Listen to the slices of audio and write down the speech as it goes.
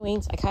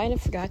Wings, I kind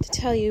of forgot to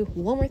tell you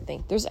one more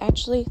thing. There's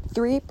actually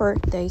 3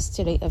 birthdays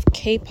today of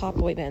K-pop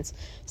boy bands.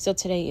 So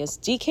today is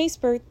DK's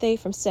birthday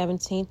from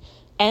 17,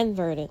 and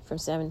Vernon from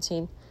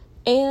 17,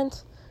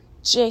 and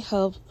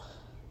J-Hope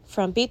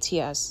from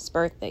BTS's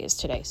birthday is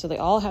today. So they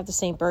all have the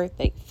same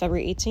birthday,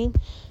 February 18,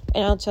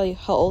 and I'll tell you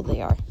how old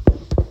they are.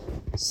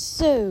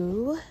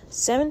 So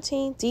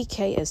 17,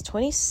 DK is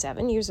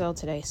 27 years old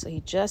today, so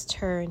he just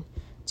turned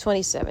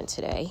 27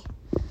 today.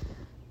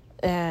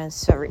 And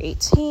February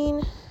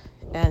 18,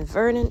 and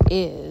Vernon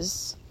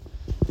is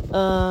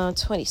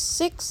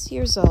 26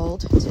 years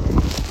old today.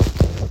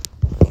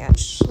 Let me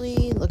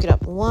actually look it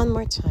up one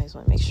more time. I just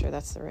want to make sure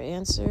that's the right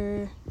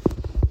answer.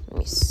 Let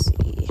me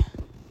see.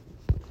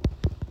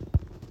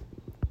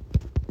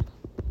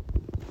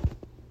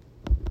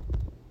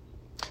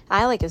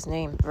 I like his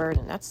name,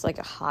 Vernon. That's like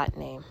a hot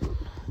name.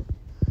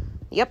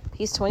 Yep,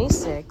 he's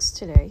 26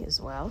 today as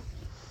well.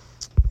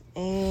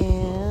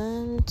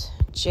 And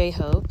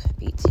J-Hope,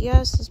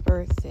 BTS's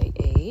birthday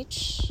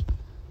age.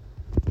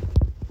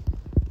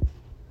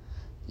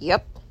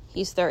 Yep,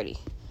 he's 30.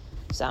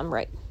 So I'm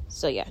right.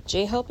 So yeah,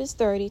 J-Hope is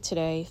 30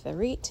 today,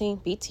 February 18,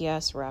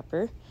 BTS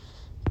rapper.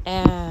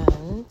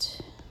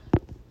 And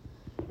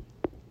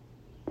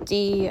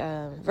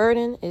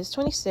Vernon is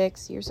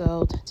 26 years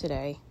old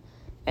today.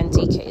 And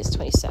DK is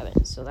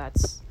 27. So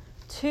that's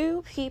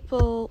 3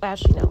 people's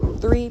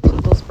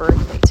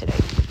birthday today.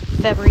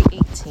 February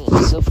 18.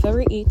 So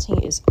February 18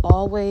 is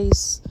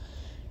always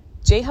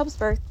J-Hope's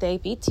birthday,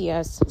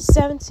 BTS,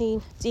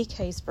 17,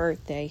 DK's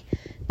birthday,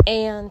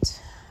 and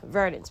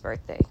Vernon's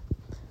birthday.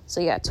 So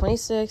yeah,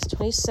 26,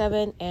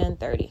 27, and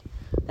 30.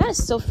 That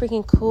is so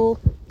freaking cool.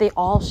 They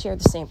all share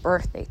the same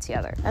birthday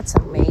together. That's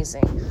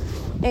amazing.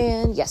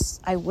 And yes,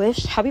 I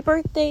wish happy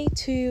birthday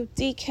to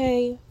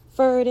DK,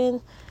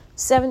 Vernon,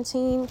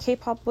 17,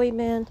 K-pop boy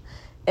band,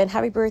 and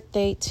happy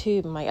birthday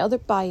to my other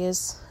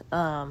bias,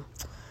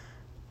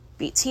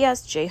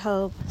 BTS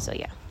J-Hope. So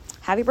yeah,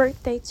 happy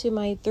birthday to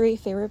my 3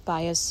 favorite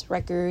bias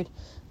record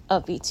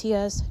of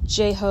BTS,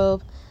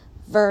 J-Hope,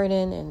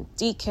 Vernon, and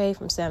DK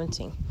from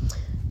 17.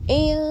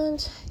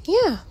 And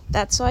yeah,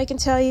 that's all I can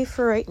tell you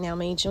for right now,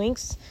 my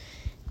Jinx.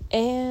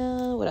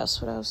 And what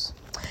else?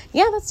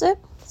 Yeah, that's it.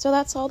 So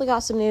that's all the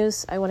gossip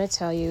news I want to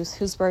tell you.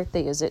 Whose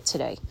birthday is it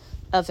today?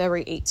 Of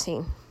February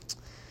 18.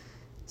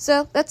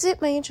 So that's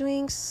it, my Angel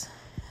Wings.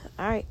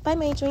 Alright, bye,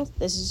 my Angel Wings.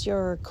 This is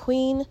your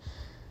queen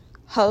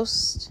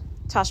host,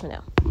 Tosh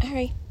Manel.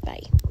 Alright,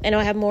 bye. And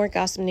I'll have more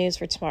gossip news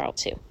for tomorrow,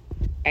 too.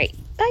 Alright,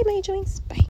 bye, my Angel Wings. Bye.